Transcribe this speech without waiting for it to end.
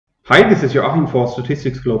Hi, this is Joachim for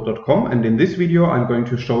statisticsglobe.com, and in this video I'm going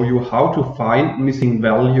to show you how to find missing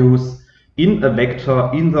values in a vector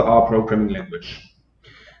in the R programming language.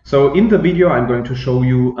 So in the video I'm going to show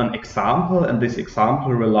you an example, and this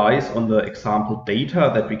example relies on the example data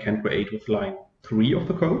that we can create with line 3 of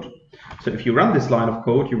the code. So if you run this line of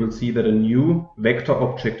code, you will see that a new vector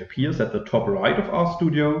object appears at the top right of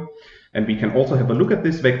RStudio, and we can also have a look at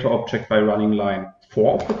this vector object by running line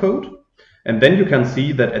 4 of the code. And then you can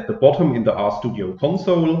see that at the bottom in the RStudio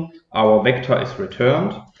console, our vector is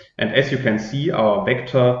returned. And as you can see, our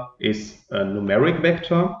vector is a numeric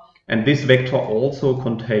vector. And this vector also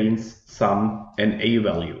contains some NA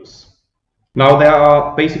values. Now, there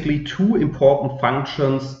are basically two important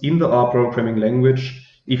functions in the R programming language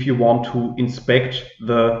if you want to inspect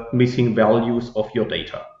the missing values of your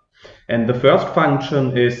data. And the first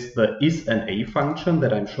function is the is.na function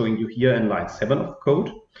that I'm showing you here in line 7 of the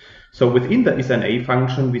code. So within the is.na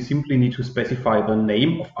function, we simply need to specify the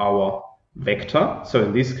name of our vector. So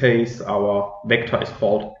in this case, our vector is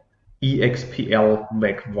called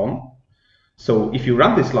expl_vec1. So if you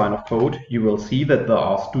run this line of code, you will see that the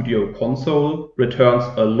RStudio console returns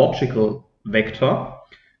a logical vector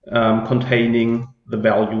containing the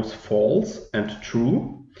values false and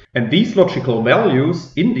true. And these logical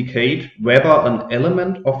values indicate whether an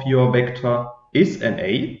element of your vector is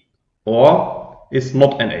NA or is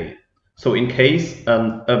not NA. So in case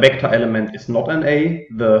a vector element is not NA,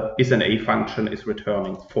 the is.na function is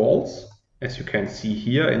returning false, as you can see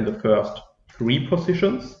here in the first 3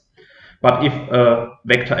 positions. But if a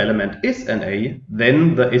vector element is NA,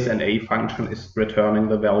 then the is.na function is returning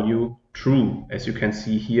the value true, as you can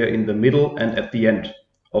see here in the middle and at the end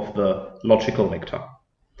of the logical vector.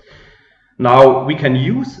 Now, we can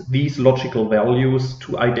use these logical values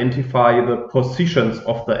to identify the positions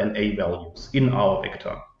of the NA values in our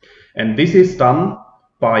vector. And this is done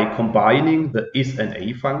by combining the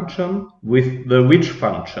is.na function with the which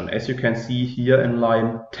function, as you can see here in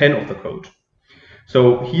line 10 of the code.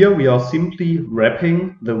 So here we are simply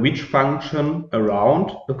wrapping the which function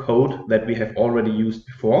around the code that we have already used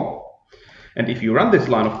before. And if you run this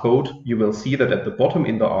line of code, you will see that at the bottom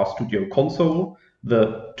in the RStudio console,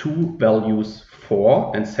 the two values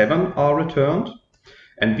 4 and 7 are returned.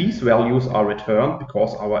 And these values are returned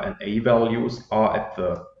because our NA values are at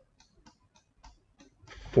the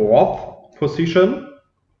 4th position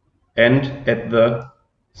and at the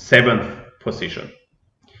 7th position.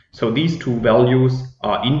 So these two values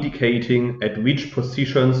are indicating at which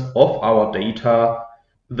positions of our data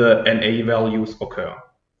the NA values occur.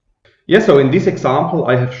 Yeah, so in this example,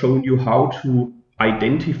 I have shown you how to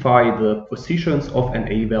identify the positions of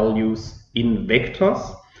NA values in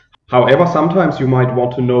vectors. However, sometimes you might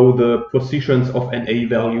want to know the positions of NA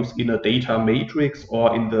values in a data matrix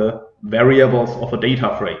or in the variables of a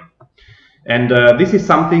data frame. And this is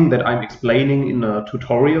something that I'm explaining in a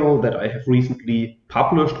tutorial that I have recently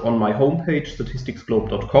published on my homepage,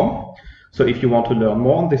 statisticsglobe.com. So if you want to learn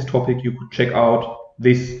more on this topic, you could check out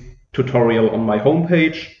this tutorial on my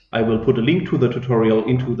homepage. I will put a link to the tutorial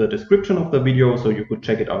into the description of the video, so you could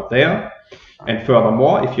check it out there. And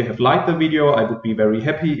furthermore, if you have liked the video, I would be very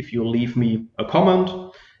happy if you leave me a comment.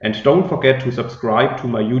 And don't forget to subscribe to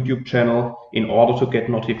my YouTube channel in order to get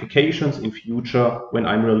notifications in future when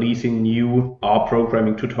I'm releasing new R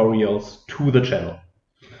programming tutorials to the channel.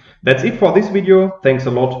 That's it for this video. Thanks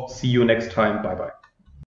a lot. See you next time. Bye bye.